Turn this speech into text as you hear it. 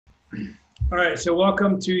All right, so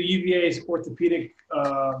welcome to UVA's orthopedic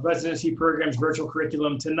residency program's virtual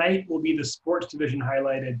curriculum. Tonight will be the sports division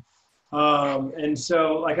highlighted. And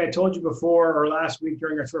so, like I told you before, or last week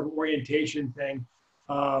during our sort of orientation thing,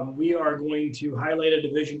 we are going to highlight a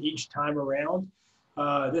division each time around.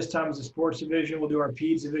 This time is the sports division. We'll do our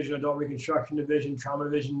PEDS division, adult reconstruction division, trauma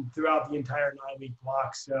division throughout the entire 9-week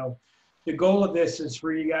block. So the goal of this is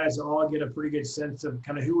for you guys to all get a pretty good sense of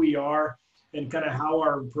kind of who we are and kind of how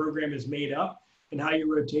our program is made up and how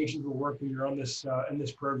your rotations will work when you're on this in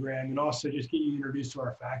this program, and also just get you introduced to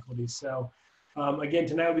our faculty. So again,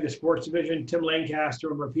 tonight will be the sports division. Tim Lancaster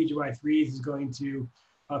from our PGY-3s is going to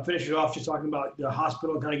finish it off just talking about the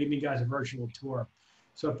hospital, kind of giving you guys a virtual tour.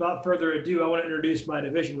 So without further ado, I want to introduce my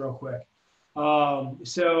division real quick.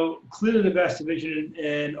 So clearly the best division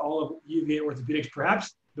in all of UVA orthopedics,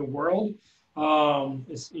 perhaps the world.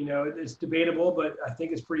 It's debatable, but I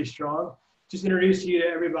think it's pretty strong. Just introduce you to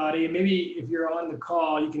everybody. And maybe if you're on the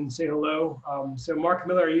call, you can say hello. So Mark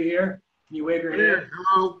Miller, are you here? Can you wave your hand?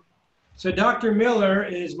 Hello. So Dr. Miller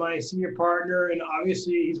is my senior partner, and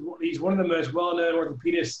obviously he's one of the most well-known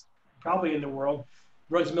orthopedists probably in the world.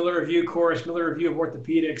 Runs Miller Review course, Miller Review of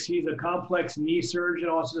Orthopedics. He's a complex knee surgeon,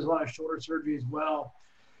 also does a lot of shoulder surgery as well.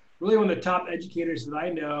 Really one of the top educators that I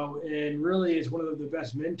know, and really is one of the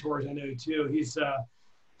best mentors I know too. He's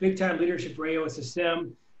big-time leadership for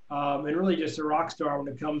AOSSM. And really just a rock star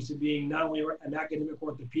when it comes to being not only an academic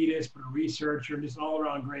orthopedist, but a researcher and just an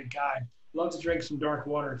all-around great guy. Loves to drink some dark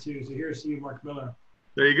water too. So here's Steve Mark Miller.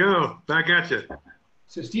 There you go. Back at you.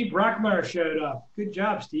 So Steve Brockmeyer showed up. Good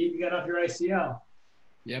job, Steve. You got off your ICL.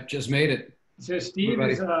 Yep, just made it. So Steve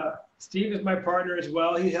is my partner as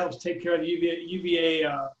well. He helps take care of the UVA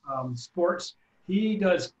sports. He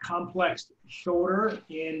does complex shoulder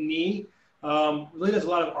and knee. Really does a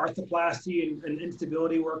lot of arthroplasty and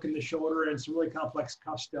instability work in the shoulder and some really complex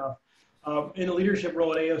cuff stuff. In a leadership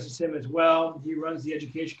role at AOSSM as well. He runs the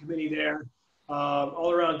education committee there.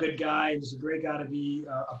 All around good guy, and just a great guy to be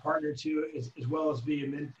a partner to, as well as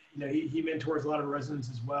be he mentors a lot of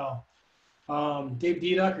residents as well. Dave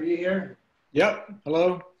Deduck, are you here? Yep.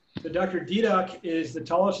 Hello. So Dr. Deduck is the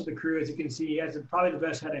tallest of the crew, as you can see. He has probably the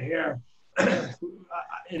best head of hair.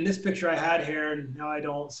 In this picture, I had hair, and now I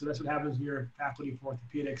don't. So that's what happens when you're faculty for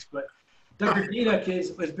orthopedics. But Dr. Deduck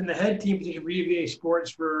has been the head team physician for UVA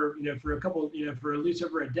sports for for at least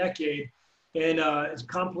over a decade, and is a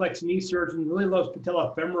complex knee surgeon. Really loves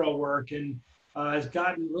patellofemoral work, and has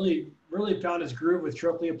gotten really found his groove with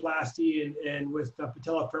trochleoplasty and with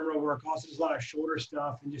patellofemoral work. Also does a lot of shoulder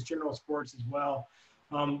stuff and just general sports as well.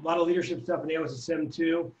 A lot of leadership stuff in AOSSM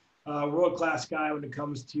too. World-class guy when it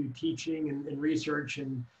comes to teaching and research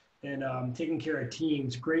and taking care of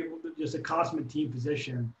teams. Great, just a consummate team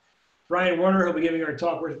physician. Brian Werner will be giving our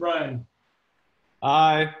talk. Where's Brian?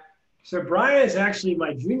 Hi. So Brian is actually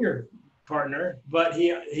my junior partner, but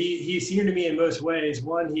he's senior to me in most ways.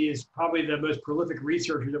 One, he is probably the most prolific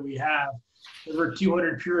researcher that we have. Over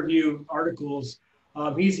 200 peer-reviewed articles.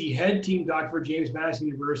 He's the head team doctor for James Madison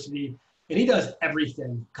University. And he does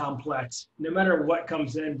everything complex. No matter what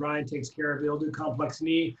comes in, Brian takes care of it. He'll do complex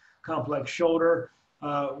knee, complex shoulder,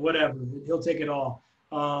 whatever. He'll take it all.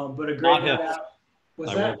 But a great guy.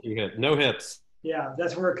 What's that? No hits. Yeah,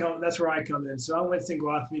 that's where I come in. So I'm Winston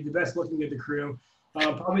Gwathmey, the best looking of the crew,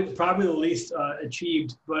 probably the least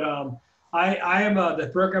achieved. But I am the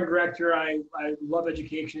program director. I love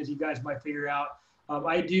education, as you guys might figure out.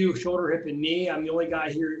 I do shoulder, hip, and knee. I'm the only guy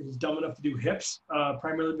here who's dumb enough to do hips,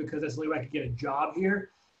 primarily because that's the only way I could get a job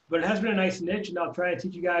here. But it has been a nice niche, and I'll try to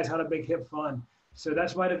teach you guys how to make hip fun. So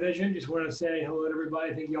that's my division. Just wanted to say hello to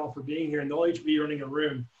everybody. Thank you all for being here, and they'll each be running a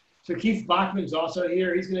room. So Keith Bachman's also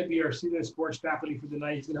here. He's going to be our pseudo sports faculty for the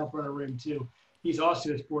night. He's going to help run a room too. He's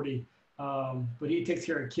also a sporty, but he takes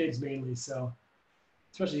care of kids mainly, so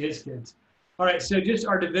especially his kids. All right, so just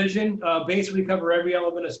our division, basically cover every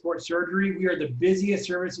element of sports surgery. We are the busiest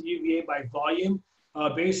service at UVA by volume.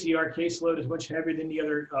 Basically, our caseload is much heavier than the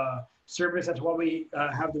other service. That's why we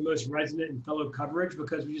have the most resident and fellow coverage,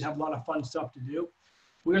 because we just have a lot of fun stuff to do.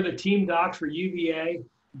 We are the team docs for UVA,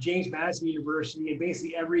 James Madison University, and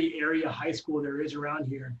basically every area high school there is around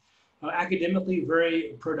here. Academically,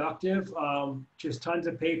 very productive, just tons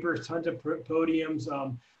of papers, tons of podiums.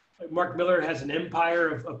 Mark Miller has an empire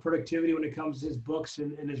of productivity when it comes to his books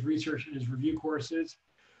and his research and his review courses.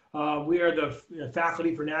 We are the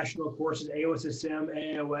faculty for national courses, AOSSM,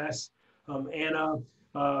 AOS, ANA,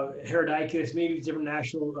 Herodicus, many different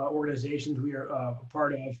national organizations we are a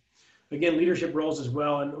part of. Again, leadership roles as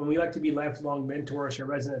well. And we like to be lifelong mentors or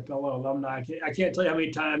resident fellow alumni. I can't tell you how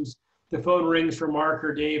many times the phone rings for Mark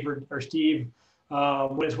or Dave or Steve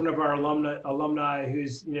when it's one of our alumni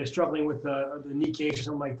who's struggling with the knee case or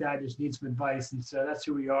something like that, just needs some advice. And so that's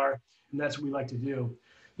who we are, and that's what we like to do.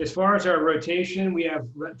 As far as our rotation, we have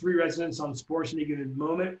 3 residents on sports at any given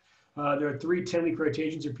moment. There are 3 10-week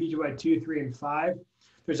rotations, or PGY-2, 3, and 5.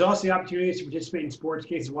 There's also the opportunities to participate in sports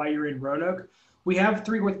cases while you're in Roanoke. We have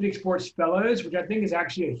 3 orthopedic sports fellows, which I think is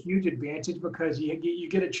actually a huge advantage because you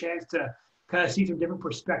get a chance to kind of see some different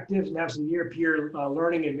perspectives and have some near-peer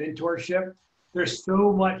learning and mentorship. There's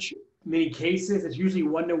so many cases. It's usually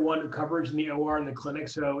one-to-one coverage in the OR and the clinic,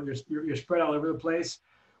 so you're spread all over the place.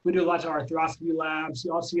 We do lots of arthroscopy labs.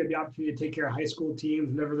 You also have the opportunity to take care of high school teams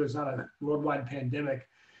whenever there's not a worldwide pandemic.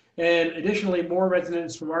 And additionally, more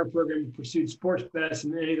residents from our program pursued sports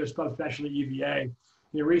medicine than any other subspecialty at UVA.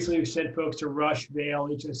 Recently we've sent folks to Rush, Vail,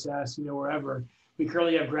 HSS, wherever. We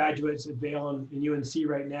currently have graduates at Vail and UNC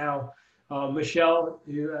right now. Michelle,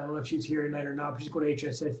 who, I don't know if she's here tonight or not, but she's going to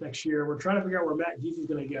HSS next year. We're trying to figure out where Matt Geezy's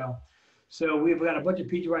going to go. So we've got a bunch of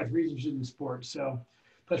PGY-3s interested in sports. So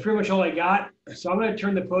that's pretty much all I got. So I'm going to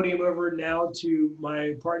turn the podium over now to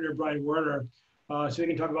my partner, Brian Werner, so we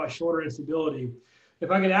can talk about shoulder instability. If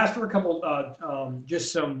I could ask for a couple,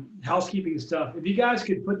 just some housekeeping stuff. If you guys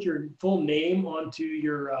could put your full name onto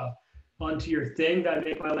your thing, that'd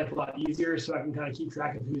make my life a lot easier so I can kind of keep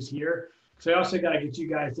track of who's here. So I also got to get you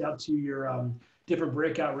guys out to your different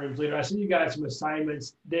breakout rooms later. I sent you guys some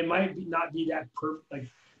assignments. They might not be that perfect. Like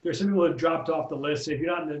there's some people who have dropped off the list. So if you're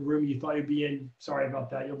not in the room you thought you'd be in, sorry about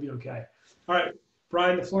that. You'll be okay. All right,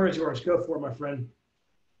 Brian, the floor is yours. Go for it, my friend.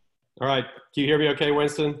 All right. Can you hear me okay,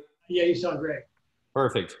 Winston? Yeah, you sound great.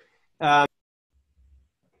 Perfect.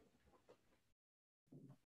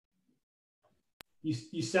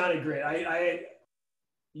 You sounded great.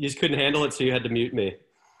 You just couldn't handle it, so you had to mute me.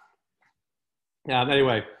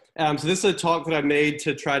 Anyway, so this is a talk that I made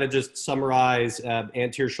to try to just summarize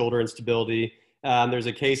anterior shoulder instability. There's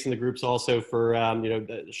a case in the groups also for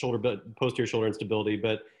posterior shoulder instability,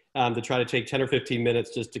 but to try to take 10 or 15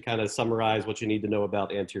 minutes just to kind of summarize what you need to know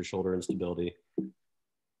about anterior shoulder instability. Let's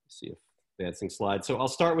see if advancing slides. So I'll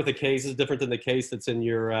start with a case. It's different than the case that's in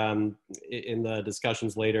your in the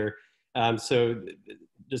discussions later. So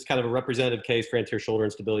just kind of a representative case for anterior shoulder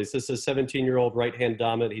instability. So this is a 17-year-old right-hand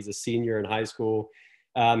dominant. He's a senior in high school.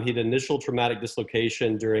 He had initial traumatic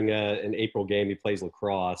dislocation during an April game. He plays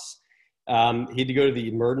lacrosse. He had to go to the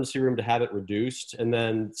emergency room to have it reduced, and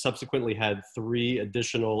then subsequently had 3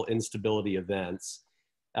 additional instability events.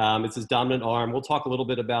 It's his dominant arm. We'll talk a little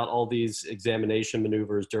bit about all these examination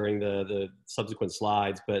maneuvers during the subsequent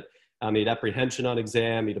slides, but he had apprehension on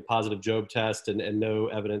exam, he had a positive Jobe test, and no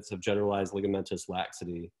evidence of generalized ligamentous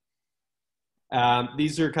laxity.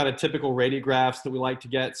 These are kind of typical radiographs that we like to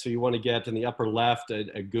get. So you want to get in the upper left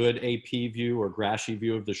a good AP view or Grashy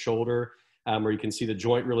view of the shoulder, where you can see the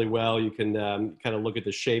joint really well. You can kind of look at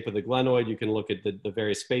the shape of the glenoid. You can look at the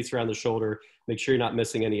various space around the shoulder, make sure you're not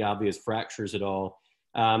missing any obvious fractures at all.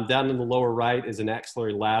 Down in the lower right is an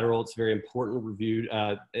axillary lateral. It's a very important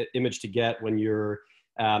image to get when you're,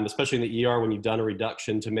 especially in the ER, when you've done a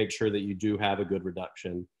reduction, to make sure that you do have a good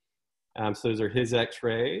reduction. So those are his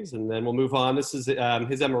x-rays, and then we'll move on. This is his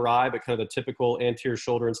MRI, but kind of a typical anterior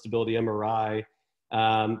shoulder instability MRI.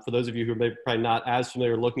 For those of you who are probably not as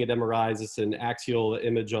familiar looking at MRIs, it's an axial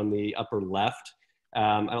image on the upper left.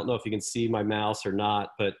 I don't know if you can see my mouse or not,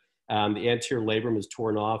 but the anterior labrum is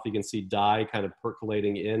torn off. You can see dye kind of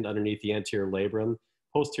percolating in underneath the anterior labrum.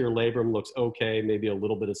 Posterior labrum looks okay, maybe a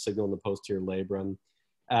little bit of signal in the posterior labrum.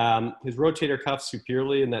 His rotator cuff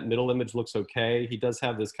superiorly in that middle image looks okay. He does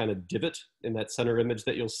have this kind of divot in that center image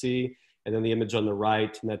that you'll see. And then the image on the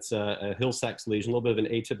right, and that's a Hill-Sachs lesion, a little bit of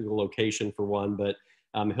an atypical location for one, but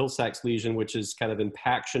a Hill-Sachs lesion, which is kind of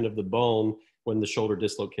impaction of the bone when the shoulder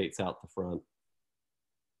dislocates out the front.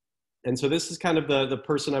 And so this is kind of the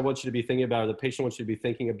person I want you to be thinking about, or the patient I want you to be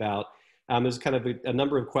thinking about. There's kind of a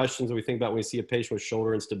number of questions that we think about when we see a patient with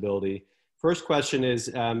shoulder instability. First question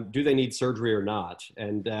is, do they need surgery or not?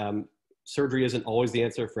 And surgery isn't always the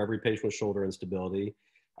answer for every patient with shoulder instability.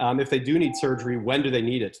 If they do need surgery, when do they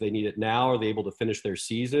need it? Do they need it now? Are they able to finish their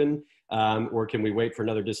season? Or can we wait for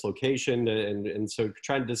another dislocation? And so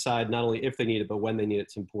trying to decide not only if they need it, but when they need it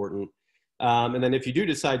is important. And then if you do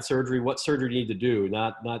decide surgery, what surgery do you need to do?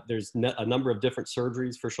 There's a number of different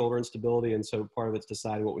surgeries for shoulder instability. And so part of it's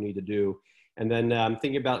deciding what we need to do. And then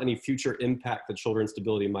thinking about any future impact that shoulder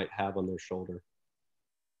instability might have on their shoulder.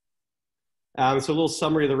 So a little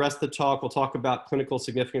summary of the rest of the talk. We'll talk about clinical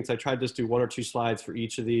significance. I tried to just do 1 or 2 slides for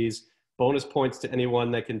each of these. Bonus points to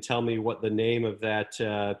anyone that can tell me what the name of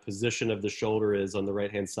that position of the shoulder is on the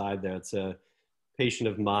right-hand side there. It's a patient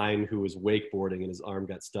of mine who was wakeboarding and his arm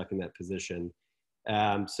got stuck in that position.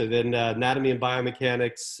 So then anatomy and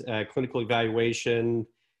biomechanics, clinical evaluation,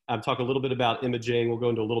 talk a little bit about imaging. We'll go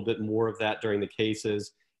into a little bit more of that during the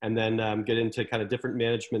cases, and then get into kind of different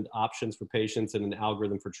management options for patients and an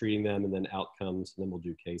algorithm for treating them, and then outcomes, and then we'll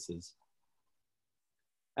do cases.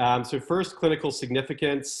 So first, clinical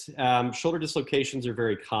significance. Shoulder dislocations are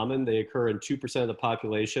very common. They occur in 2% of the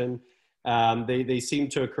population. They seem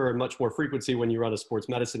to occur in much more frequency when you run a sports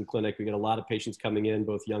medicine clinic. We get a lot of patients coming in,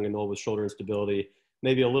 both young and old, with shoulder instability.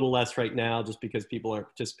 Maybe a little less right now just because people aren't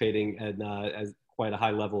participating at quite a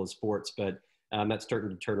high level of sports, but that's starting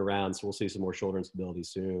to turn around, so we'll see some more shoulder instability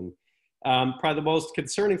soon. Probably the most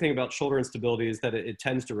concerning thing about shoulder instability is that it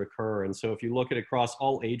tends to recur. And so if you look at across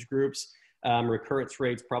all age groups, recurrence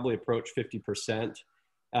rates probably approach 50%.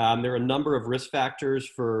 There are a number of risk factors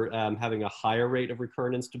for having a higher rate of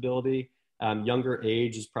recurrent instability. Younger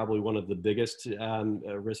age is probably one of the biggest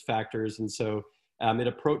risk factors. And so it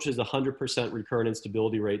approaches 100% recurrent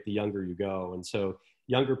instability rate the younger you go. And so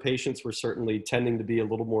younger patients were certainly tending to be a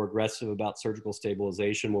little more aggressive about surgical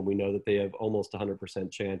stabilization when we know that they have almost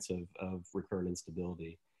 100% chance of recurrent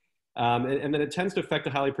instability. And then it tends to affect a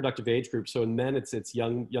highly productive age group. So in men, it's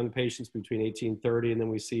young patients between 18 and 30, and then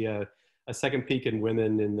we see a second peak in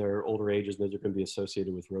women in their older ages, and those are going to be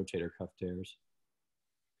associated with rotator cuff tears.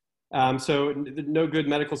 So no good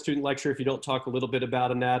medical student lecture if you don't talk a little bit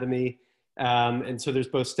about anatomy. And so there's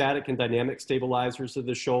both static and dynamic stabilizers of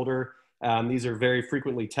the shoulder. These are very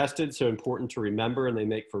frequently tested, so important to remember, and they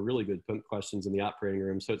make for really good questions in the operating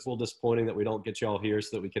room. So it's a little disappointing that we don't get you all here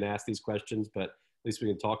so that we can ask these questions, but at least we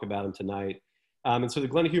can talk about them tonight. And so the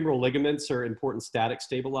glenohumeral ligaments are important static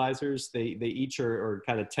stabilizers. They each are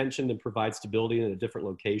kind of tensioned and provide stability in a different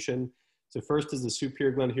location. So first is the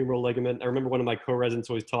superior glenohumeral ligament. I remember one of my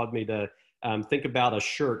co-residents always taught me to think about a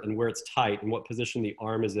shirt and where it's tight and what position the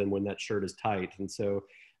arm is in when that shirt is tight. And so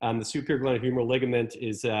the superior glenohumeral ligament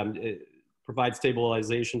it provides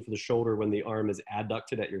stabilization for the shoulder when the arm is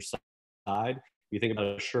adducted at your side. If you think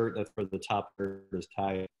about a shirt, that's where the top is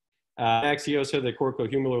tight. Axiosa, the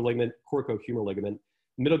coracohumeral ligament.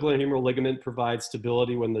 Middle glenohumeral ligament provides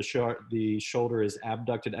stability when the shoulder is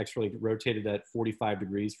abducted, externally rotated at 45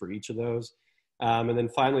 degrees for each of those. And then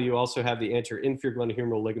finally, you also have the anterior inferior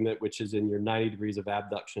glenohumeral ligament, which is in your 90 degrees of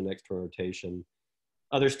abduction and external rotation.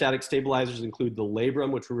 Other static stabilizers include the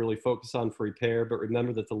labrum, which we really focus on for repair, but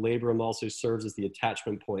remember that the labrum also serves as the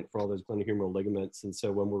attachment point for all those glenohumeral ligaments. And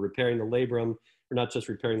so when we're repairing the labrum, we're not just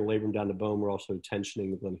repairing the labrum down to bone, we're also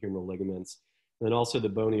tensioning the glenohumeral ligaments. And then also the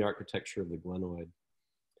bony architecture of the glenoid.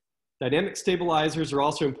 Dynamic stabilizers are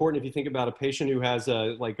also important if you think about a patient who has,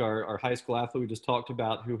 like our high school athlete we just talked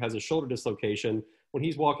about, who has a shoulder dislocation. When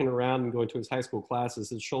he's walking around and going to his high school classes,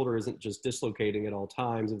 his shoulder isn't just dislocating at all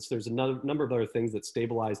times. And so there's a number of other things that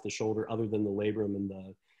stabilize the shoulder other than the labrum and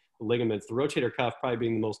the ligaments. The rotator cuff probably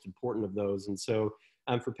being the most important of those. And so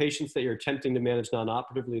for patients that you're attempting to manage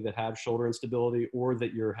non-operatively that have shoulder instability or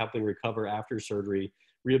that you're helping recover after surgery,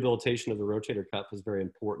 rehabilitation of the rotator cuff is very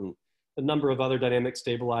important. A number of other dynamic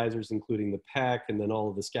stabilizers, including the pec and then all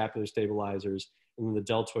of the scapular stabilizers, and then the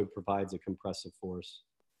deltoid provides a compressive force.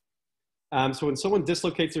 So when someone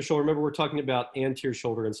dislocates their shoulder, remember we're talking about anterior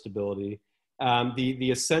shoulder instability.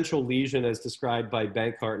 The essential lesion as described by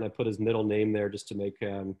Bankart, and I put his middle name there just to make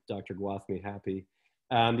Dr. Gwathmey happy.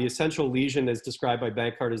 The essential lesion as described by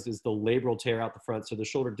Bankart is the labral tear out the front. So the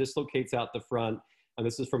shoulder dislocates out the front, and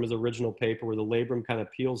this is from his original paper where the labrum kind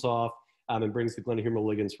of peels off and brings the glenohumeral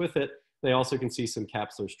ligaments with it. They also can see some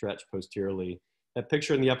capsular stretch posteriorly. That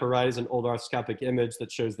picture in the upper right is an old arthroscopic image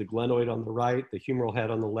that shows the glenoid on the right, the humeral head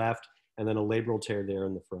on the left, and then a labral tear there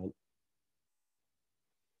in the front.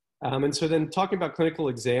 And so then talking about clinical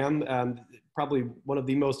exam, probably one of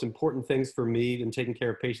the most important things for me in taking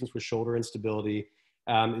care of patients with shoulder instability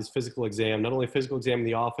is physical exam. Not only physical exam in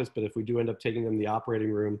the office, but if we do end up taking them in the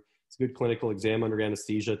operating room, it's a good clinical exam under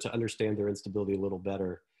anesthesia to understand their instability a little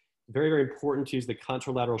better. Very, very important to use the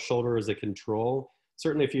contralateral shoulder as a control.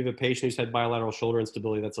 Certainly if you have a patient who's had bilateral shoulder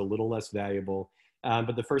instability, that's a little less valuable.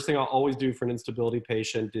 But the first thing I'll always do for an instability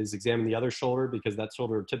patient is examine the other shoulder because that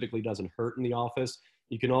shoulder typically doesn't hurt in the office.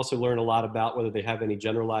 You can also learn a lot about whether they have any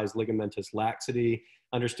generalized ligamentous laxity,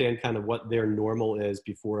 understand kind of what their normal is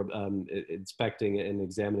before inspecting and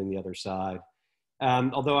examining the other side.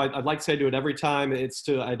 Although I'd like to say I do it every time,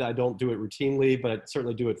 I don't do it routinely, but I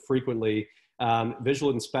certainly do it frequently.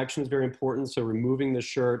 Visual inspection is very important. So removing the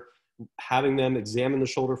shirt, having them examine the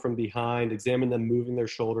shoulder from behind, examine them moving their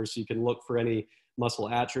shoulder so you can look for any muscle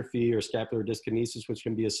atrophy or scapular dyskinesis, which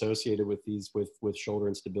can be associated with with shoulder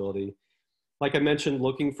instability. Like I mentioned,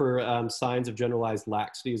 looking for signs of generalized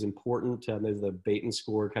laxity is important. There's the Baton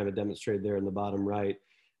score kind of demonstrated there in the bottom right.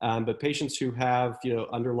 But patients who have,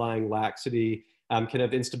 underlying laxity can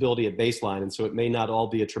have instability at baseline. And so it may not all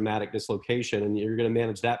be a traumatic dislocation, and you're going to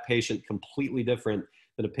manage that patient completely different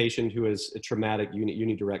than a patient who has a traumatic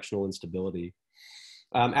unidirectional instability.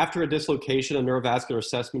 After a dislocation, a neurovascular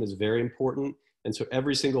assessment is very important. And so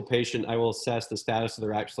every single patient, I will assess the status of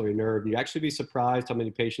their axillary nerve. You actually be surprised how many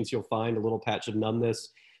patients you'll find a little patch of numbness.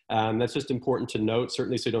 That's just important to note,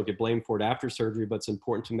 certainly so you don't get blamed for it after surgery, but it's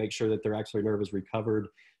important to make sure that their axillary nerve is recovered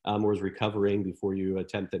or is recovering before you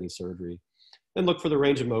attempt any surgery. Then look for the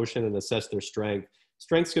range of motion and assess their strength.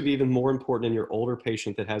 Strength's going to be even more important in your older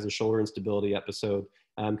patient that has a shoulder instability episode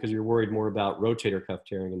because you're worried more about rotator cuff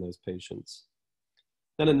tearing in those patients.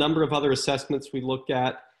 Then a number of other assessments we look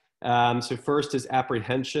at. So first is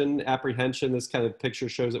apprehension. Apprehension, this kind of picture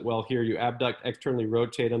shows it well here. You abduct, externally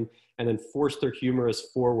rotate them, and then force their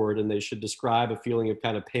humerus forward, and they should describe a feeling of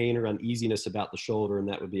kind of pain or uneasiness about the shoulder, and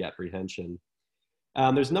that would be apprehension.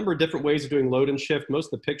 There's a number of different ways of doing load and shift.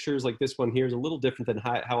 Most of the pictures, like this one here, is a little different than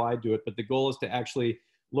how I do it, but the goal is to actually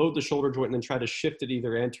load the shoulder joint and then try to shift it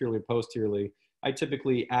either anteriorly or posteriorly. I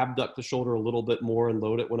typically abduct the shoulder a little bit more and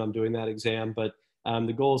load it when I'm doing that exam, but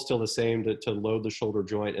the goal is still the same, to load the shoulder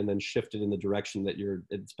joint and then shift it in the direction that you're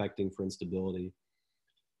expecting for instability.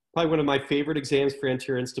 Probably one of my favorite exams for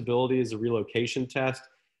anterior instability is a relocation test.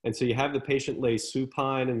 And so you have the patient lay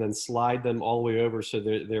supine and then slide them all the way over so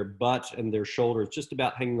their butt and their shoulder is just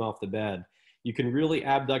about hanging off the bed. You can really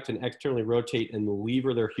abduct and externally rotate and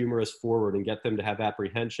lever their humerus forward and get them to have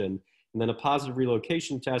apprehension. And then a positive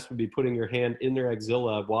relocation test would be putting your hand in their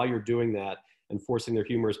axilla while you're doing that and forcing their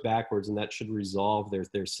humerus backwards, and that should resolve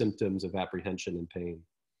their symptoms of apprehension and pain.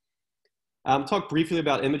 Talk briefly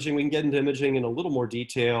about imaging. We can get into imaging in a little more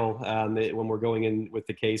detail when we're going in with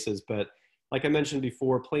the cases, but like I mentioned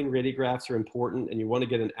before, plain radiographs are important, and you want to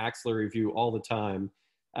get an axillary view all the time,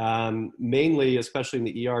 mainly, especially in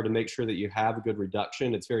the ER, to make sure that you have a good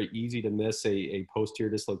reduction. It's very easy to miss a posterior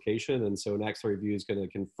dislocation, and so an axillary view is going to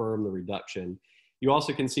confirm the reduction. You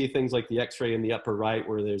also can see things like the x-ray in the upper right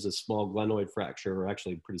where there's a small glenoid fracture, or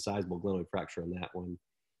actually a pretty sizable glenoid fracture on that one.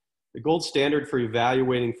 The gold standard for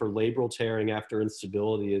evaluating for labral tearing after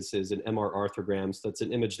instability is an MR arthrogram. So that's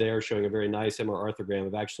an image there showing a very nice MR arthrogram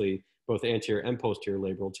of actually both anterior and posterior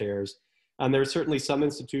labral tears. There are certainly some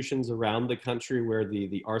institutions around the country where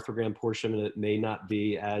the arthrogram portion of it may not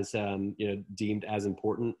be as deemed as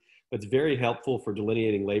important, but it's very helpful for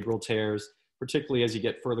delineating labral tears, particularly as you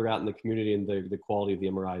get further out in the community and the quality of the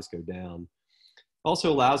MRIs go down.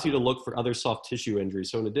 Also allows you to look for other soft tissue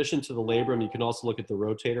injuries. So in addition to the labrum, you can also look at the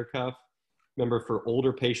rotator cuff. Remember, for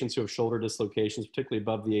older patients who have shoulder dislocations, particularly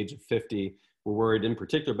above the age of 50, we're worried in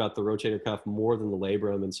particular about the rotator cuff more than the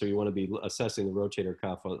labrum, and so you want to be assessing the rotator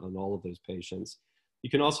cuff on all of those patients.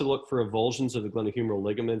 You can also look for avulsions of the glenohumeral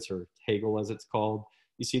ligaments, or Hegel as it's called.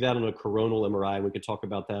 You see that on a coronal MRI. We could talk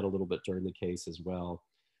about that a little bit during the case as well.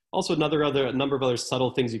 Also, a number of other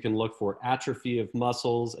subtle things you can look for: atrophy of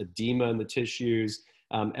muscles, edema in the tissues,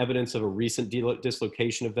 evidence of a recent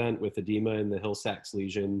dislocation event with edema in the Hill-Sachs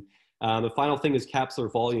lesion. The final thing is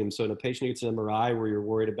capsular volume. So in a patient who gets an MRI where you're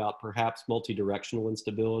worried about perhaps multidirectional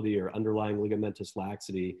instability or underlying ligamentous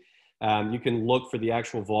laxity, you can look for the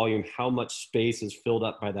actual volume, how much space is filled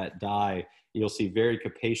up by that dye. You'll see very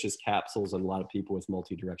capacious capsules in a lot of people with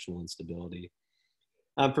multidirectional instability.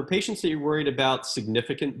 For patients that you're worried about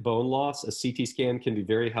significant bone loss, a CT scan can be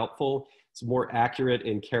very helpful. It's more accurate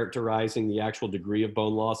in characterizing the actual degree of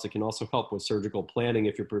bone loss. It can also help with surgical planning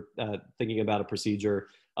if you're thinking about a procedure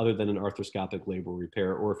other than an arthroscopic labral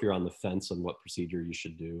repair, or if you're on the fence on what procedure you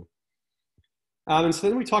should do. And so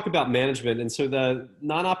then we talk about management. And so the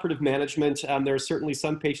non-operative management, there are certainly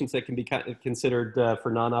some patients that can be considered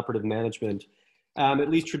for non-operative management. At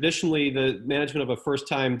least traditionally, the management of a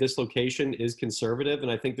first-time dislocation is conservative,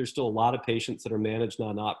 and I think there's still a lot of patients that are managed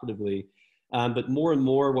non-operatively. But more and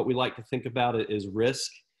more, what we like to think about it is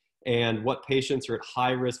risk and what patients are at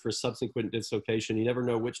high risk for subsequent dislocation. You never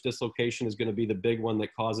know which dislocation is going to be the big one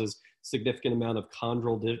that causes significant amount of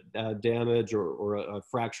chondral damage or a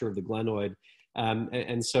fracture of the glenoid.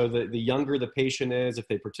 And so the younger the patient is, if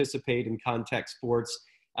they participate in contact sports,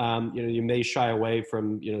 you may shy away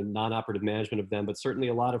from non-operative management of them, but certainly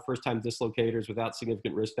a lot of first-time dislocators without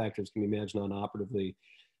significant risk factors can be managed non-operatively.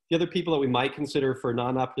 The other people that we might consider for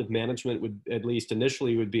non-operative management would, at least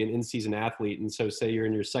initially, would be an in-season athlete. And so say you're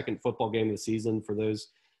in your second football game of the season for those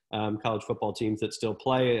college football teams that still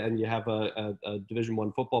play, and you have a Division I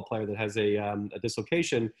football player that has a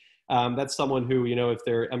dislocation. That's someone who, if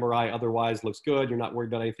their MRI otherwise looks good, you're not worried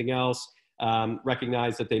about anything else,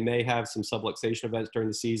 recognize that they may have some subluxation events during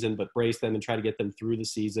the season, but brace them and try to get them through the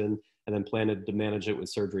season, and then plan to manage it with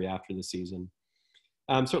surgery after the season.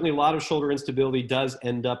 Certainly a lot of shoulder instability does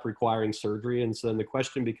end up requiring surgery. And so then the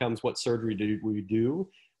question becomes, what surgery do we do?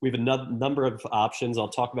 We have a number of options. I'll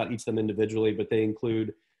talk about each of them individually, but they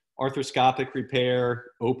include arthroscopic repair,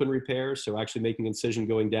 open repair, so actually making incision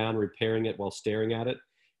going down, repairing it while staring at it,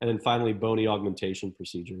 and then finally bony augmentation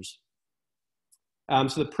procedures.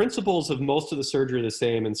 So the principles of most of the surgery are the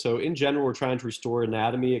same. And so in general, we're trying to restore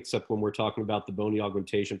anatomy, except when we're talking about the bony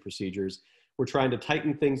augmentation procedures. We're trying to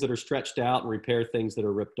tighten things that are stretched out and repair things that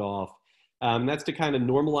are ripped off. That's to kind of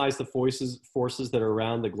normalize the forces that are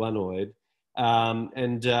around the glenoid.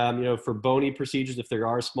 You know, for bony procedures, if there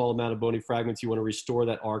are a small amount of bony fragments, you want to restore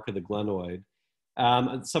that arc of the glenoid.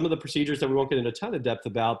 Some of the procedures that we won't get into a ton of depth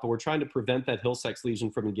about, but we're trying to prevent that Hill-Sachs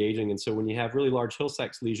lesion from engaging. And so when you have really large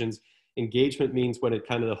Hill-Sachs lesions, engagement means when it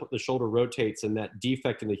kind of the shoulder rotates and that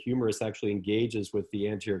defect in the humerus actually engages with the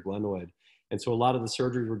anterior glenoid. And so a lot of the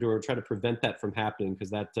surgery we're doing, we're trying to prevent that from happening because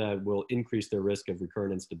that will increase their risk of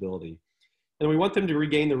recurrent instability. And we want them to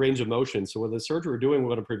regain the range of motion. So with the surgery we're doing, we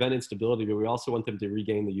want to prevent instability, but we also want them to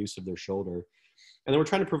regain the use of their shoulder. And then we're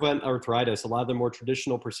trying to prevent arthritis. A lot of the more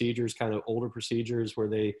traditional procedures, kind of older procedures where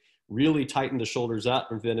they really tighten the shoulders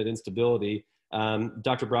up and prevented instability.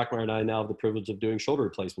 Dr. Brockmeyer and I now have the privilege of doing shoulder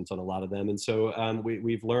replacements on a lot of them. And so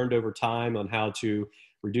we've learned over time on how to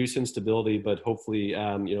reduce instability, but hopefully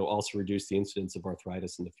you know, also reduce the incidence of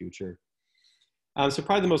arthritis in the future. So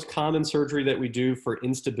probably the most common surgery that we do for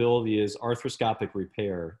instability is arthroscopic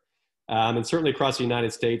repair. And certainly across the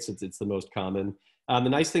United States, it's the most common. The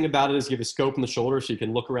nice thing about it is you have a scope in the shoulder, so you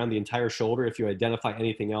can look around the entire shoulder. If you identify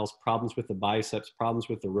anything else, problems with the biceps, problems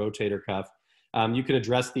with the rotator cuff, you can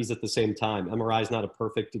address these at the same time. MRI is not a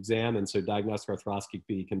perfect exam, and so diagnostic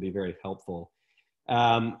arthroscopy can be very helpful.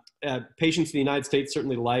 Patients in the United States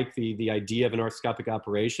certainly like the idea of an arthroscopic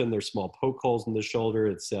operation. There's small poke holes in the shoulder.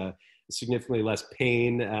 It's significantly less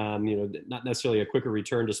pain, you know, not necessarily a quicker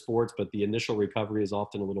return to sports, but the initial recovery is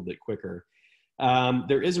often a little bit quicker.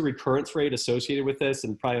 There is a recurrence rate associated with this,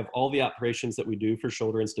 and probably of all the operations that we do for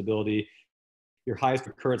shoulder instability, your highest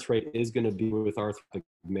recurrence rate is going to be with arthroscopic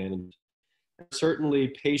management.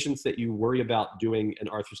 Certainly patients that you worry about doing an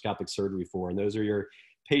arthroscopic surgery for, and those are your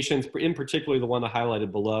patients, in particular the one I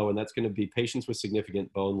highlighted below, and that's going to be patients with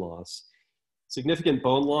significant bone loss. Significant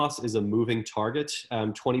bone loss is a moving target.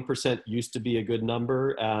 20% used to be a good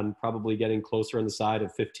number, probably getting closer on the side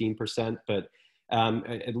of 15%, but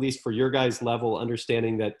at least for your guys' level,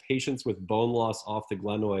 understanding that patients with bone loss off the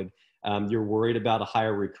glenoid, you're worried about a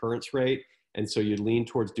higher recurrence rate, and so you lean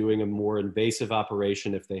towards doing a more invasive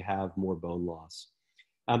operation if they have more bone loss.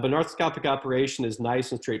 But an arthroscopic operation is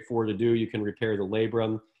nice and straightforward to do. You can repair the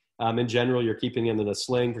labrum. In general, you're keeping them in a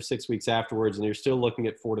sling for 6 weeks afterwards, and you're still looking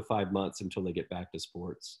at 4 to 5 months until they get back to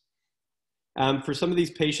sports. For some of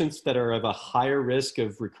these patients that are of a higher risk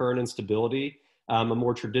of recurrent instability, a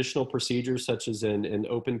more traditional procedure such as an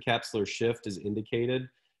open capsular shift is indicated.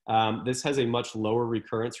 This has a much lower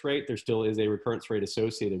recurrence rate. There still is a recurrence rate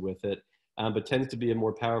associated with it, but tends to be a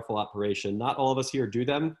more powerful operation. Not all of us here do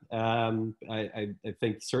them. I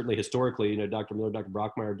think certainly historically, you know, Dr. Miller, Dr.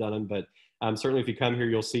 Brockmeyer have done them, but certainly if you come here,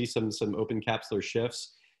 you'll see some open capsular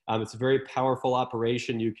shifts. It's a very powerful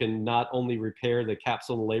operation. You can not only repair the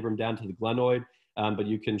capsule and the labrum down to the glenoid, but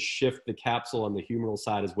you can shift the capsule on the humeral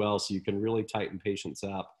side as well, so you can really tighten patients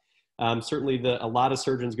up. Certainly a lot of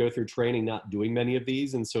surgeons go through training not doing many of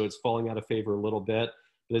these, and so it's falling out of favor a little bit.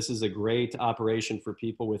 This is a great operation for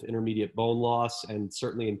people with intermediate bone loss and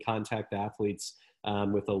certainly in contact athletes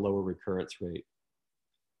with a lower recurrence rate.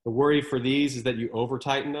 The worry for these is that you over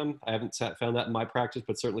tighten them. I haven't found that in my practice,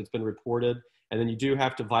 but certainly it's been reported. And then you do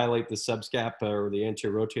have to violate the subscap or the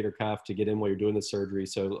anterior rotator cuff to get in while you're doing the surgery.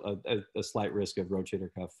 So a slight risk of rotator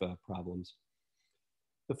cuff problems.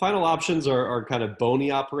 The final options are kind of bony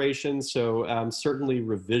operations. So certainly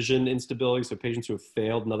revision instability. So patients who have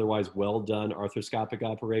failed an otherwise well-done arthroscopic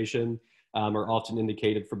operation are often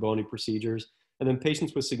indicated for bony procedures. And then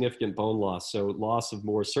patients with significant bone loss. So loss of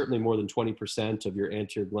certainly more than 20% of your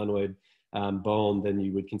anterior glenoid bone, then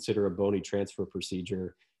you would consider a bony transfer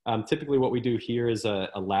procedure. Typically what we do here is a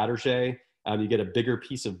Latarjet. You get a bigger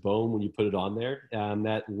piece of bone when you put it on there.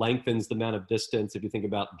 That lengthens the amount of distance. If you think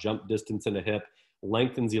about jump distance in a hip,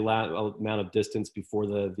 lengthens the amount of distance before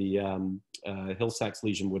the Hill-Sachs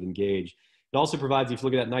lesion would engage. It also provides, if you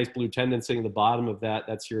look at that nice blue tendon sitting at the bottom of that,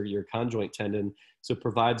 that's your conjoint tendon. So it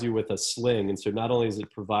provides you with a sling. And so not only does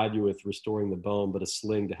it provide you with restoring the bone, but a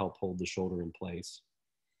sling to help hold the shoulder in place.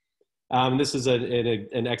 This is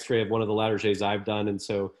an x-ray of one of the Latarjets I've done. And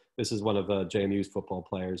so this is one of JMU's football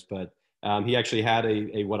players. But He actually had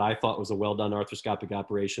a what I thought was a well-done arthroscopic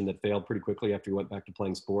operation that failed pretty quickly after he went back to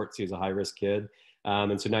playing sports. He was a high-risk kid.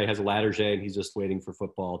 And so now he has a Latarjet, and he's just waiting for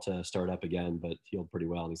football to start up again, but healed pretty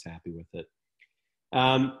well, and he's happy with it.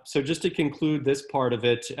 So just to conclude this part of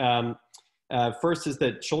it, first is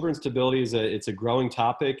that shoulder instability it's a growing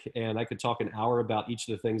topic, and I could talk an hour about each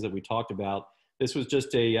of the things that we talked about. This was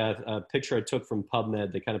just a picture I took from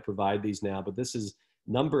PubMed. They kind of provide these now, but this is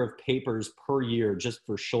number of papers per year just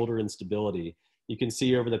for shoulder instability. You can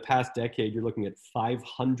see over the past decade, you're looking at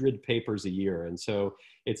 500 papers a year. And so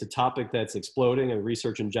it's a topic that's exploding, and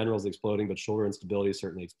research in general is exploding, but shoulder instability is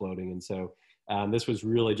certainly exploding. And so this was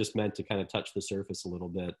really just meant to kind of touch the surface a little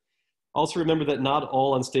bit. Also remember that not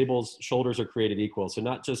all unstable shoulders are created equal. So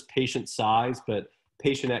not just patient size, but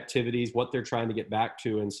patient activities, what they're trying to get back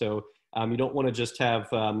to. And so you don't want to just have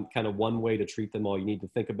kind of one way to treat them all. You need to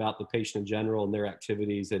think about the patient in general and their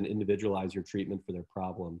activities and individualize your treatment for their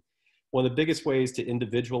problem. One of the biggest ways to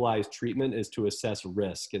individualize treatment is to assess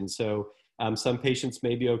risk. And so some patients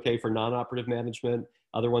may be okay for non-operative management.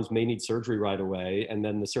 Other ones may need surgery right away. And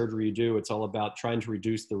then the surgery you do, it's all about trying to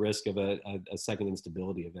reduce the risk of a second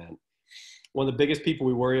instability event. One of the biggest people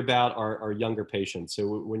we worry about are younger patients.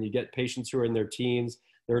 So when you get patients who are in their teens,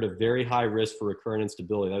 they're at a very high risk for recurrent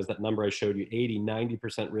instability. That was that number I showed you,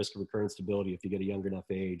 80–90% risk of recurrent instability if you get a young enough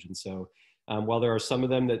age. And so while there are some of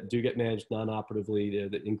them that do get managed non-operatively,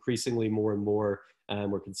 increasingly more and more,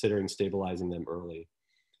 we're considering stabilizing them early.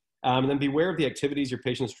 And then beware of the activities your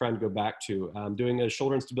patient's trying to go back to. Doing a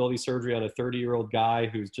shoulder instability surgery on a 30-year-old guy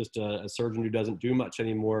who's just a surgeon who doesn't do much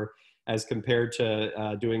anymore, as compared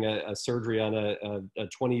to doing a surgery on a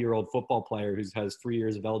 20-year-old football player who has 3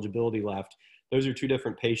 years of eligibility left. Those are two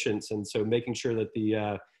different patients. And so making sure that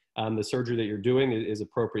the surgery that you're doing is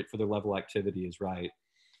appropriate for their level of activity is right.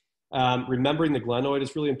 Remembering the glenoid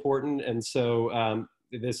is really important. And so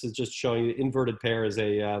this is just showing you inverted pair is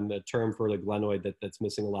a term for the glenoid that's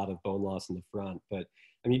missing a lot of bone loss in the front. But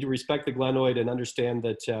I need to respect the glenoid and understand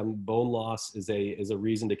that bone loss is a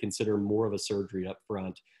reason to consider more of a surgery up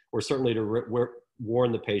front, or certainly to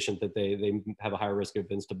warn the patient that they have a higher risk of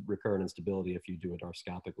recurrent instability if you do it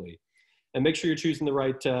arthroscopically. And make sure you're choosing the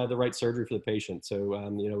right surgery for the patient.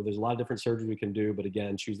 So, there's a lot of different surgeries we can do, but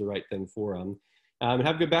again, choose the right thing for them. And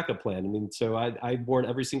have a good backup plan. I mean, so I warn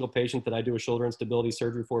every single patient that I do a shoulder instability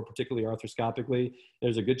surgery for, particularly arthroscopically.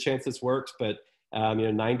 There's a good chance this works, but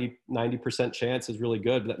 90% chance is really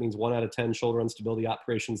good. But that means 1 out of 10 shoulder instability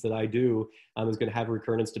operations that I do is going to have a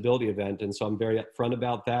recurrent instability event. And so I'm very upfront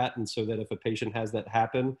about that. And so that if a patient has that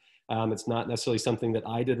happen, it's not necessarily something that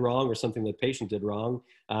I did wrong or something that the patient did wrong.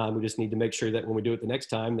 We just need to make sure that when we do it the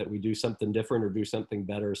next time that we do something different or do something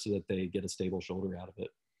better so that they get a stable shoulder out of it.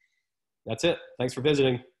 That's it. Thanks for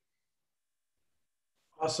visiting.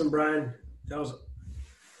 Awesome, Brian. That was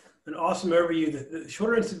an awesome overview. The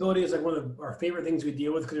shoulder instability is like one of our favorite things we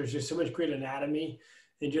deal with because there's just so much great anatomy,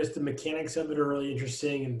 and just the mechanics of it are really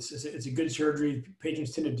interesting. And it's a good surgery.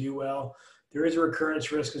 Patients tend to do well. There is a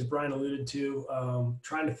recurrence risk, as Brian alluded to.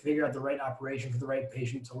 Trying to figure out the right operation for the right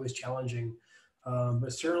patient is always challenging.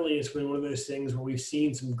 But certainly it's been one of those things where we've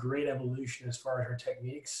seen some great evolution as far as our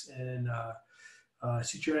techniques and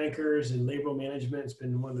suture anchors and labral management. It's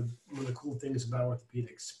been one of the cool things about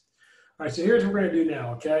orthopedics. All right, so here's what we're going to do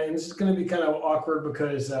now, okay? And this is going to be kind of awkward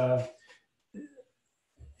because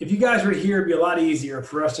if you guys were here, it'd be a lot easier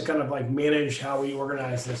for us to kind of like manage how we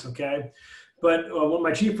organize this, okay? But what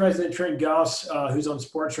my chief president, Trent Gause, who's on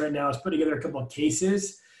sports right now, has put together a couple of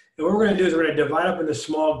cases. And what we're going to do is we're going to divide up into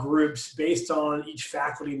small groups based on each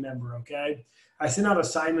faculty member, okay? I sent out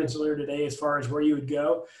assignments earlier today as far as where you would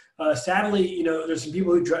go. Sadly, there's some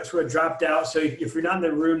people who sort of dropped out. So if you're not in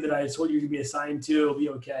the room that I told you to be assigned to, it'll be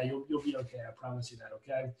okay. You'll be okay. I promise you that,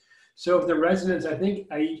 okay? So if the residents, I think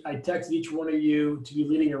I texted each one of you to be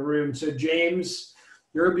leading a room. So James,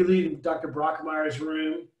 you're going to be leading Dr. Brockmeyer's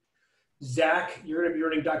room. Zach, you're going to be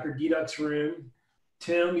running Dr. Duduk's room.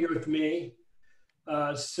 Tim, you're with me.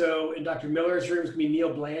 So in Dr. Miller's room is going to be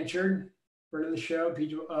Neil Blanchard running the show.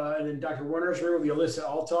 And then Dr. Werner's room will be Alyssa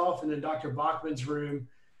Altoff. And then Dr. Bachman's room,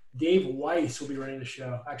 Dave Weiss will be running the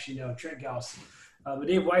show. Actually, no, Trent Gause. But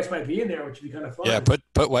Dave Weiss might be in there, which would be kind of fun. Yeah,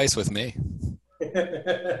 put Weiss with me.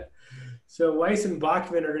 So Weiss and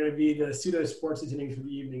Bachman are going to be the pseudo sports attendings for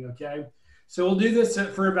the evening, okay? So we'll do this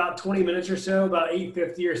for about 20 minutes or so, about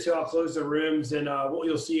 8:50 or so. I'll close the rooms, and what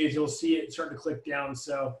you'll see it starting to click down.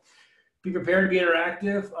 So be prepared to be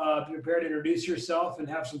interactive. Be prepared to introduce yourself and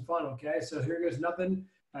have some fun, okay? So here goes nothing.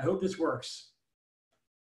 I hope this works.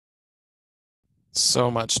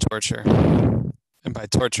 So much torture. And by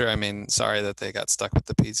torture, I mean, sorry that they got stuck with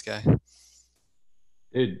the Peds guy.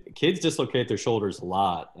 Dude, kids dislocate their shoulders a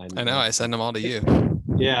lot. I know. I send them all to you.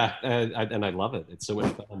 Yeah, and I love it. It's so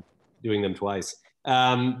much fun doing them twice.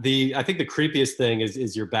 I think the creepiest thing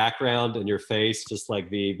is your background and your face, just like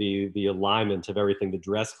the alignment of everything, the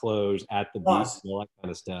dress clothes at the beach, Boss, all that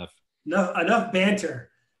kind of stuff. enough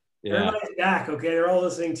banter. Yeah, Everybody's back, okay? They're all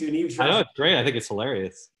listening to an I know eavesdrop, it's great. I think it's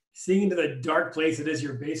hilarious. seeing into the dark place that is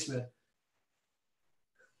your basement.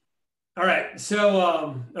 All right,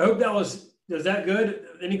 so I hope was that good?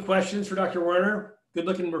 Any questions for Dr. Werner? Good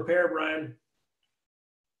looking repair, Brian.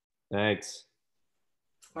 Thanks.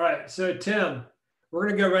 All right, so Tim, we're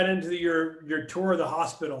gonna go right into your tour of the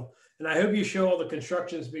hospital, and I hope you show all the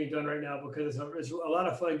constructions being done right now because it's a lot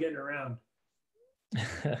of fun getting around.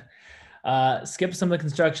 Skip some of the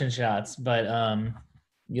construction shots, but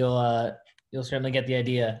you'll certainly get the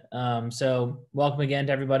idea. So welcome again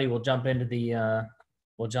to everybody. We'll jump into the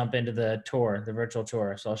tour, the virtual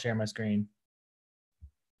tour. So I'll share my screen.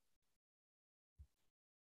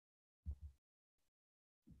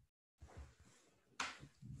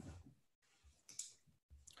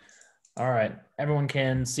 All right, everyone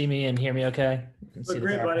can see me and hear me okay? Look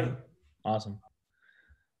great, buddy. Awesome.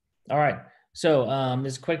 All right. So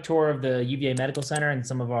this is a quick tour of the UVA Medical Center and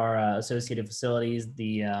some of our associated facilities,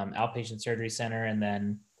 the outpatient surgery center, and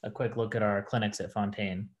then a quick look at our clinics at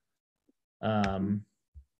Fontaine.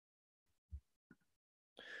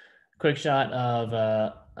 Quick shot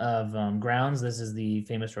of grounds. This is the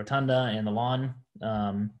famous rotunda and the lawn.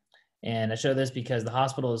 And I show this because the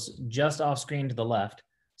hospital is just off screen to the left,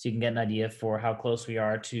 so you can get an idea for how close we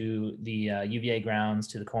are to the UVA grounds,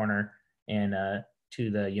 to the corner, and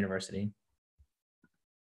to the university.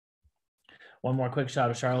 One more quick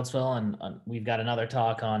shot of Charlottesville, and we've got another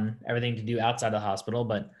talk on everything to do outside the hospital,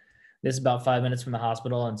 but this is about 5 minutes from the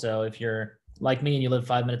hospital. And so if you're like me and you live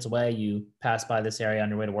 5 minutes away, you pass by this area on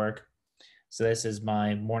your way to work. So this is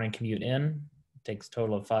my morning commute in. It takes a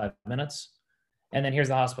total of 5 minutes. And then here's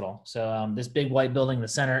the hospital. So this big white building in the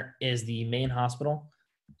center is the main hospital.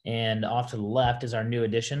 And off to the left is our new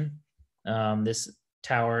addition. This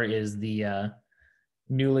tower is the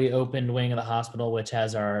newly opened wing of the hospital, which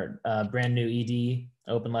has our brand new ED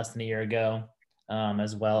opened less than a year ago,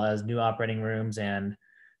 as well as new operating rooms and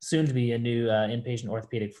soon to be a new inpatient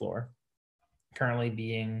orthopedic floor, currently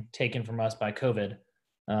being taken from us by COVID.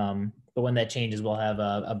 But when that changes, we'll have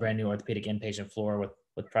a brand new orthopedic inpatient floor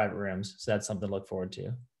with private rooms. So that's something to look forward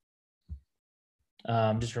to.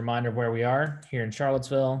 Just a reminder of where we are here in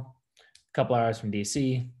Charlottesville, a couple hours from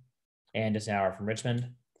DC, and just an hour from Richmond.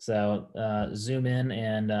 So zoom in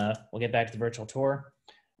and we'll get back to the virtual tour.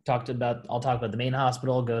 I'll talk about the main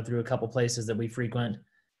hospital, go through a couple places that we frequent,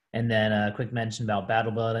 and then a quick mention about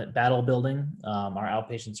Battle Building, our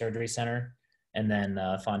outpatient surgery center, and then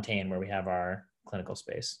Fontaine, where we have our clinical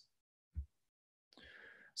space.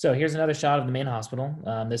 So here's another shot of the main hospital.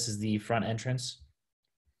 This is the front entrance.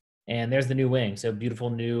 And there's the new wing. So beautiful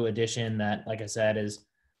new addition that, like I said,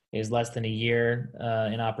 is less than a year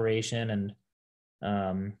in operation. And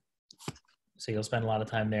so you'll spend a lot of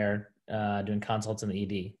time there doing consults in the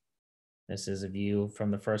ED. This is a view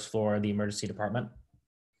from the first floor of the emergency department.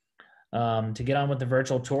 To get on with the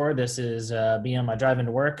virtual tour, this is me on my drive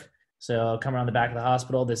into work. So I'll come around the back of the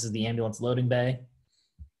hospital. This is the ambulance loading bay.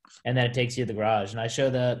 And then it takes you to the garage. And I show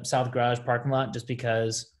the south garage parking lot just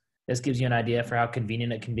because this gives you an idea for how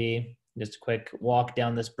convenient it can be. Just a quick walk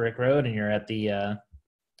down this brick road and you're at the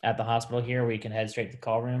hospital here where you can head straight to the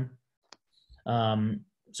call room.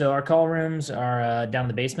 So our call rooms are down in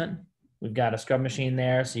the basement. We've got a scrub machine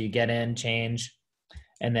there, so you get in, change,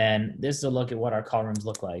 and then this is a look at what our call rooms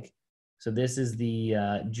look like. So this is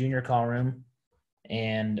the junior call room,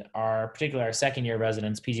 and our second year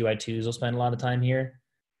residents, PGY-2s, will spend a lot of time here.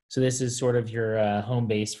 So this is sort of your home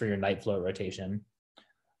base for your night float rotation.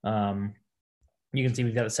 You can see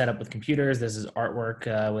we've got it set up with computers. This is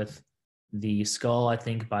artwork with the skull, I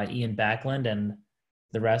think, by Ian Backlund, and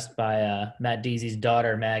the rest by Matt Deasy's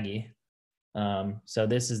daughter, Maggie. So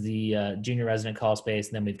this is the junior resident call space,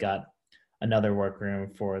 and then we've got another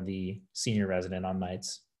workroom for the senior resident on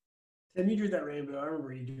nights. Tim, you drew that rainbow. I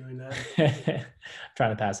remember you doing that. Trying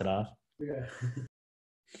to pass it off. Yeah.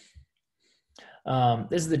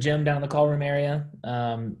 This is the gym down in the call room area.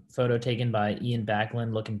 Photo taken by Ian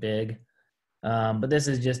Backlund, looking big. But this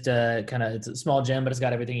is just it's a small gym, but it's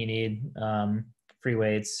got everything you need. Free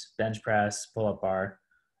weights, bench press, pull-up bar.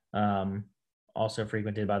 Also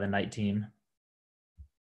frequented by the night team.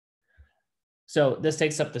 So this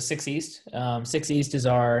takes up to 6 East. 6 East is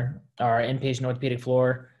our inpatient orthopedic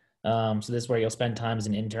floor. So this is where you'll spend time as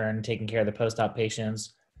an intern taking care of the post-op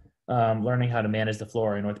patients, learning how to manage the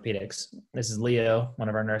floor in orthopedics. This is Leo, one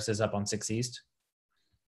of our nurses up on 6 East.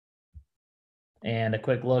 and a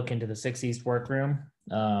quick look into the 6 East workroom,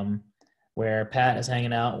 where Pat is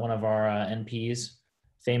hanging out, one of our NPs,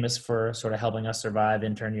 famous for sort of helping us survive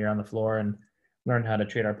intern year on the floor and learn how to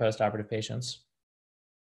treat our post-operative patients.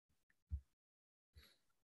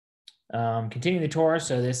 Continuing the tour,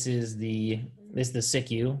 so this is the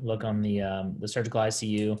SICU, look on the surgical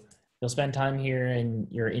ICU. You'll spend time here in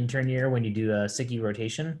your intern year when you do a SICU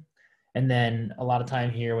rotation, and then a lot of time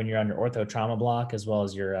here when you're on your ortho trauma block as well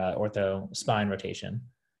as your ortho spine rotation.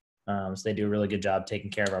 So they do a really good job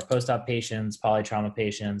taking care of our post-op patients, polytrauma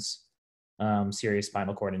patients, serious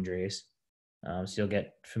spinal cord injuries. So you'll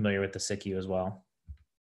get familiar with the SICU as well.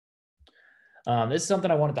 This is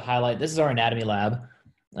something I wanted to highlight. This is our anatomy lab.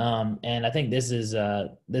 And I think this is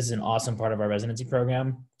an awesome part of our residency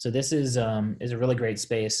program. So this is a really great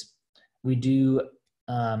space. We do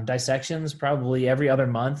dissections probably every other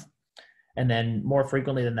month, and then more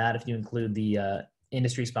frequently than that if you include the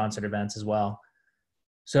industry sponsored events as well.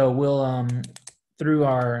 So we'll through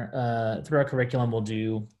our curriculum we'll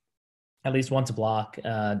do at least once a block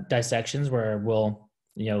dissections where we'll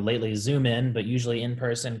lately Zoom in, but usually in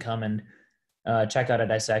person come and check out a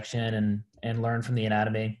dissection and learn from the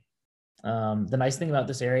anatomy. The nice thing about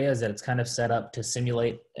this area is that it's kind of set up to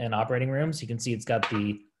simulate an operating room. So you can see it's got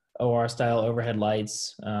the OR style overhead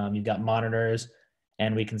lights. You've got monitors,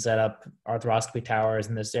 and we can set up arthroscopy towers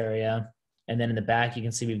in this area. And then in the back, you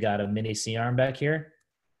can see we've got a mini C-arm back here.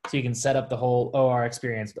 So you can set up the whole OR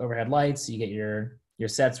experience with overhead lights. You get your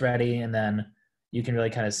sets ready, and then you can really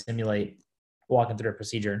kind of simulate walking through a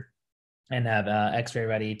procedure and have x-ray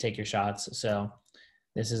ready, take your shots. So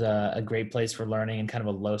this is a great place for learning in kind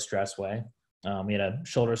of a low stress way. We had a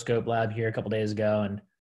shoulder scope lab here a couple days ago, and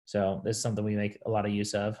so this is something we make a lot of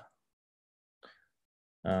use of.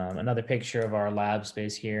 Another picture of our lab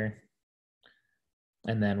space here.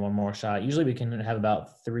 And then one more shot. Usually we can have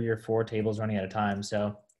about 3 or 4 tables running at a time.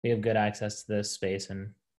 So we have good access to this space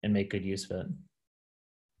and make good use of it.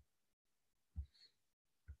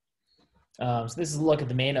 So this is a look at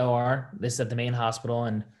the main OR. This is at the main hospital,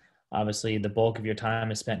 and obviously the bulk of your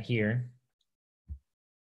time is spent here.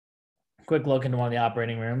 Quick look into one of the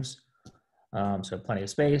operating rooms. So plenty of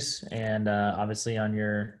space, and obviously on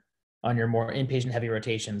your more inpatient heavy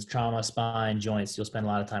rotations, trauma, spine, joints, you'll spend a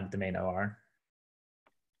lot of time at the main OR.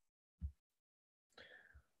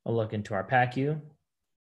 A look into our PACU.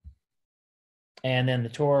 And then the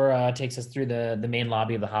tour takes us through the main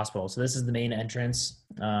lobby of the hospital. So this is the main entrance.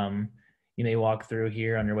 You may walk through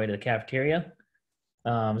here on your way to the cafeteria.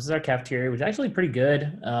 This is our cafeteria, which is actually pretty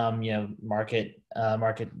good. Market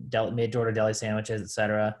made-to-order deli sandwiches,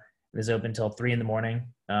 etc. It is open till 3 in the morning.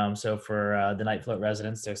 So for the night float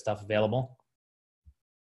residents, there's stuff available.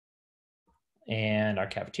 And our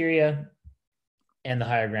cafeteria and the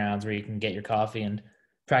higher grounds where you can get your coffee and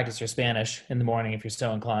practice your Spanish in the morning if you're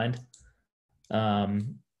so inclined.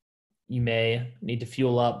 You may need to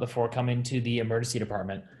fuel up before coming to the emergency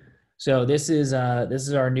department. So this is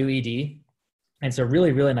our new ED. It's a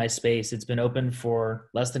really, really nice space. It's been open for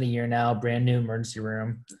less than a year now, brand new emergency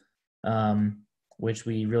room, which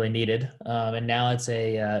we really needed. And now it's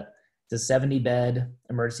a 70-bed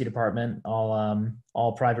emergency department,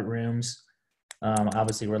 all private rooms.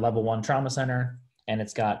 Obviously, we're level 1 trauma center, and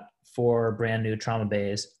it's got 4 brand new trauma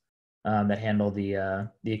bays that handle the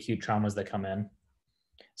acute traumas that come in.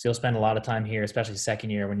 So you'll spend a lot of time here, especially second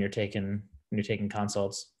year when you're taking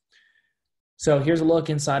consults. So here's a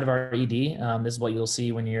look inside of our ED. This is what you'll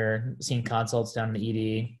see when you're seeing consults down in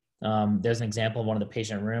the ED. There's an example of one of the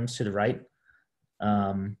patient rooms to the right.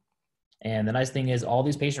 And the nice thing is all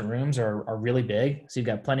these patient rooms are really big. So you've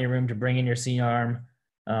got plenty of room to bring in your C-arm,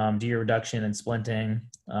 do your reduction and splinting.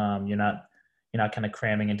 You're not kind of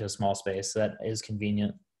cramming into a small space. So that is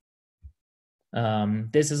convenient.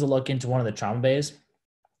 This is a look into one of the trauma bays.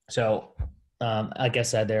 So like I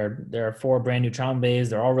said, there are 4 brand new trauma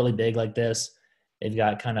bays. They're all really big like this. They've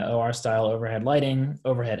got kind of OR style overhead lighting,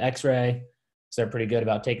 overhead x-ray. So they're pretty good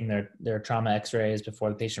about taking their trauma x-rays before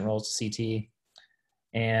the patient rolls to CT.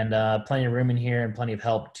 And plenty of room in here and plenty of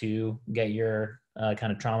help to get your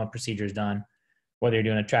kind of trauma procedures done, whether you're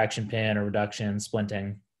doing a traction pin or reduction,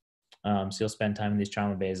 splinting. So you'll spend time in these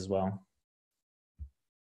trauma bays as well.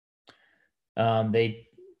 They,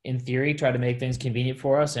 in theory, try to make things convenient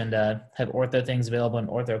for us and have ortho things available in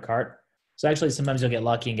ortho cart. So actually, sometimes you'll get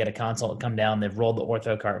lucky and get a consult come down. They've rolled the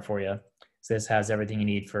ortho cart for you. So this has everything you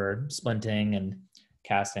need for splinting and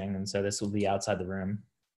casting. And so this will be outside the room.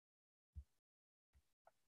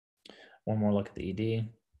 One more look at the ED.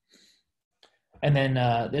 And then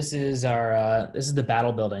this is the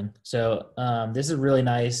battle building. So this is a really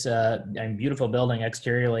nice and beautiful building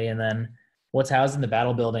exteriorly. And then What's housed in the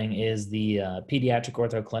Battle Building is the pediatric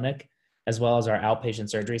ortho clinic, as well as our outpatient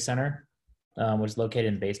surgery center, which is located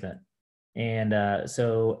in the basement. And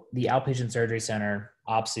so the outpatient surgery center,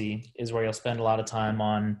 OPSI, is where you'll spend a lot of time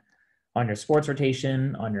on your sports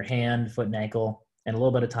rotation, on your hand, foot, and ankle, and a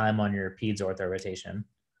little bit of time on your peds ortho rotation.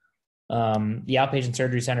 The outpatient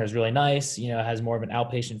surgery center is really nice. It has more of an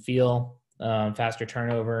outpatient feel, faster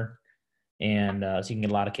turnover, and so you can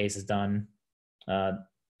get a lot of cases done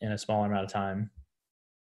in a smaller amount of time.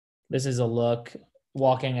 This is a look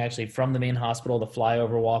walking actually from the main hospital, the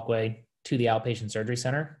flyover walkway to the outpatient surgery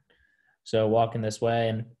center. So walking this way,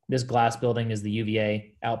 and this glass building is the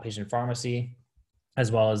UVA outpatient pharmacy,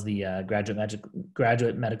 as well as the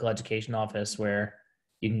graduate medical education office, where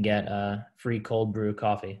you can get a free cold brew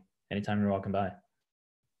coffee anytime you're walking by.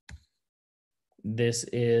 This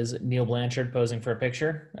is Neil Blanchard posing for a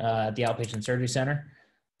picture at the outpatient surgery center,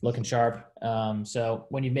 looking sharp. So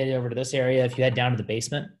when you've made it over to this area, if you head down to the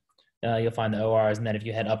basement, you'll find the ORs, and then if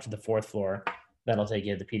you head up to the 4th floor, that'll take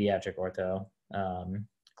you to the pediatric ortho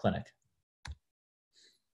clinic.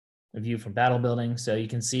 A view from Battle Building, so you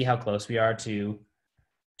can see how close we are to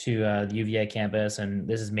the UVA campus, and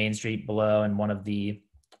this is Main Street below, and one of the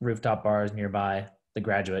rooftop bars nearby the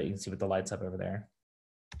Graduate. You can see with the lights up over there.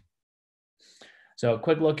 So a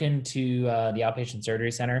quick look into the outpatient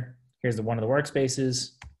surgery center. Here's one of the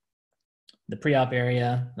workspaces, the pre-op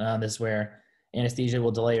area. This is where anesthesia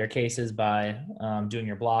will delay your cases by doing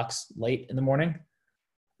your blocks late in the morning.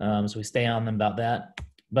 So we stay on them about that.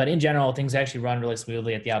 But in general, things actually run really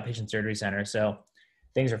smoothly at the outpatient surgery center. So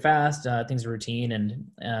things are fast, things are routine,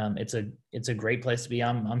 and it's a great place to be.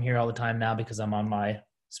 I'm here all the time now because I'm on my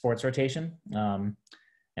sports rotation. And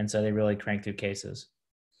so they really crank through cases.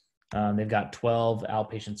 They've got 12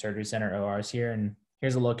 outpatient surgery center ORs here, and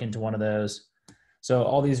here's a look into one of those. So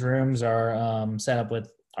all these rooms are set up with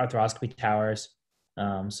arthroscopy towers.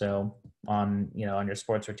 So on your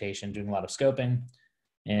sports rotation, doing a lot of scoping,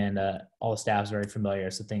 and all the staff's very familiar,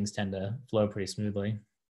 so things tend to flow pretty smoothly.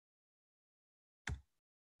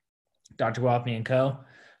 Dr. Guafmi and Co.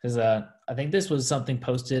 is I think this was something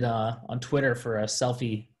posted on Twitter for a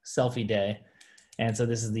selfie day, and so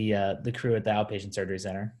this is the crew at the outpatient surgery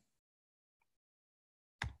center.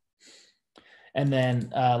 And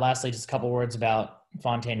then lastly, just a couple words about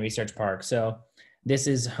Fontaine Research Park. So this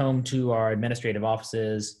is home to our administrative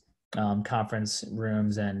offices, conference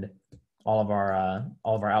rooms, and all of our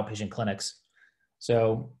outpatient clinics.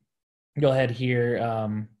 So go ahead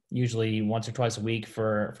here usually once or twice a week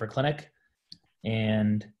for clinic,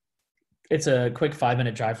 and it's a quick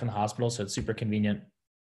 5-minute drive from the hospital, so it's super convenient.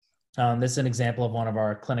 This is an example of one of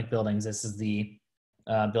our clinic buildings. This is the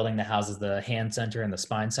building that houses the hand center and the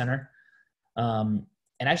spine center. And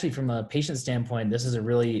actually, from a patient standpoint, this is a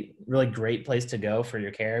really, really great place to go for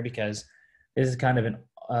your care, because this is kind of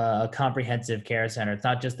a comprehensive care center. It's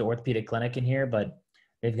not just the orthopedic clinic in here, but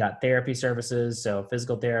they've got therapy services, so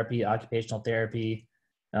physical therapy, occupational therapy,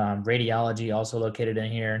 radiology also located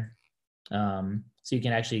in here. So you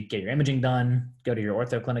can actually get your imaging done, go to your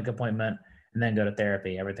ortho clinic appointment, and then go to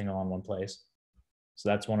therapy, everything all in one place. So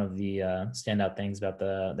that's one of the standout things about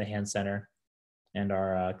the hand center and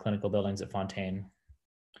our clinical buildings at Fontaine.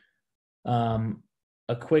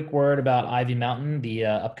 A quick word about Ivy Mountain, the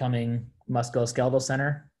upcoming musculoskeletal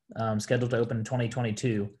center, scheduled to open in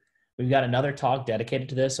 2022. We've got another talk dedicated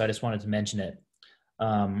to this, so I just wanted to mention it.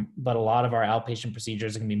 But a lot of our outpatient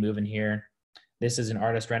procedures are going to be moving here. This is an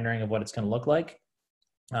artist rendering of what it's going to look like.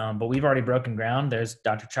 But we've already broken ground. There's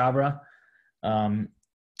Dr. Chabra.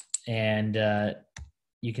 And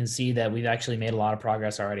you can see that we've actually made a lot of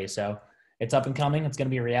progress already. So it's up and coming. It's going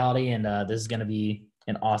to be a reality. And this is going to be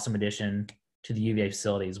an awesome addition to the UVA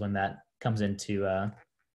facilities when that comes into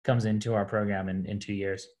our program in 2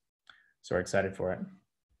 years. So we're excited for it.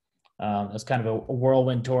 It's kind of a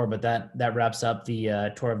whirlwind tour, but that wraps up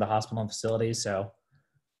the tour of the hospital and facilities. So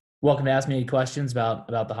welcome to ask me any questions about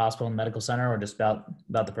the hospital and medical center, or just about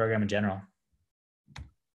the program in general.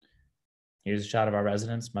 Here's a shot of our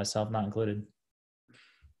residents, myself not included.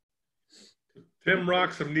 Tim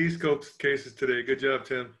rocked some knee scopes cases today. Good job,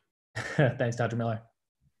 Tim. Thanks, Dr. Miller.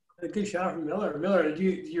 A good shot from Miller. Miller, do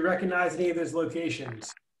you recognize any of those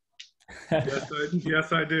locations?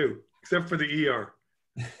 Yes, I do, except for the ER.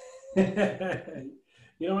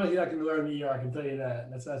 You don't want to see Dr. Miller in the ER, I can tell you that.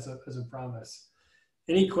 That's a promise.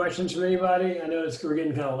 Any questions from anybody? I know we're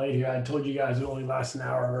getting kind of late here. I told you guys it only lasts an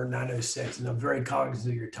hour, or 9:06, and I'm very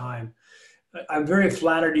cognizant of your time. I'm very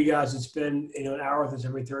flattered you guys would spend an hour with us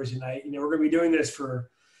every Thursday night. We're going to be doing this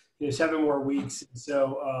for 7 more weeks.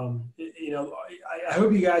 So I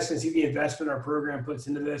hope you guys can see the investment our program puts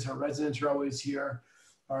into this. Our residents are always here.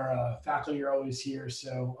 our faculty are always here.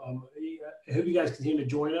 So I hope you guys continue to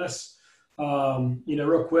join us.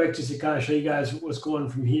 Real quick, just to kind of show you guys what's going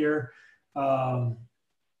from here. I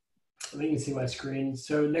think you can see my screen.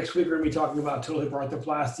 So next week, we're going to be talking about total hip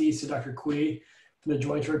arthroplasty. So Dr. Kui from the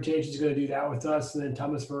joint rotation is going to do that with us. And then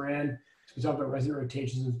Thomas Moran is going to talk about resident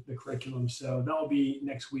rotations in the curriculum. So that will be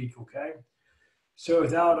next week, okay? So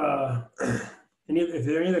without if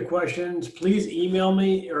there are any other questions, please email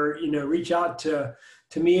me or, reach out to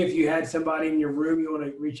me if you had somebody in your room you want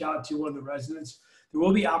to reach out to, one of the residents. There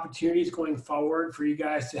will be opportunities going forward for you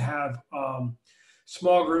guys to have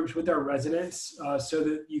small groups with our residents so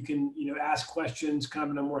that you can, ask questions kind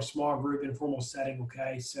of in a more small group, informal setting,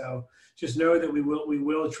 okay? So just know that we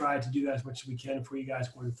will try to do that as much as we can for you guys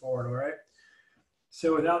going forward, all right?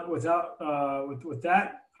 So with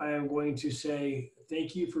that, I am going to say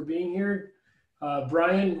thank you for being here.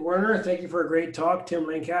 Brian Werner, thank you for a great talk. Tim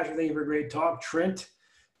Lancaster, thank you for a great talk. Trent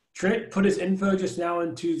put his info just now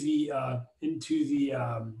into the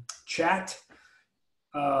chat.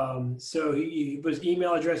 So he put his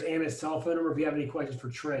email address and his cell phone number if you have any questions for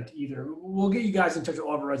Trent either. We'll get you guys in touch with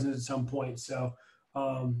all of our residents at some point. So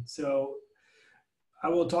I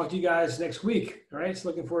will talk to you guys next week. All right. So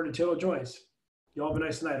looking forward to Total Joints. You all have a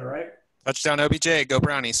nice night. All right. Touchdown OBJ. Go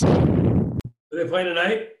Brownies. Are they playing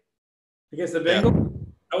tonight against the Bengals?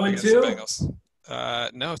 Yeah. 0-2? Bengals.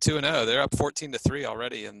 No, 2-0. They're up 14-3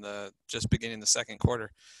 already in the just beginning the second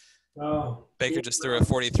quarter. Oh, Baker just threw a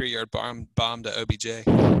 43-yard bomb to OBJ.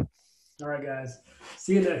 All right, guys.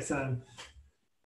 See you next time.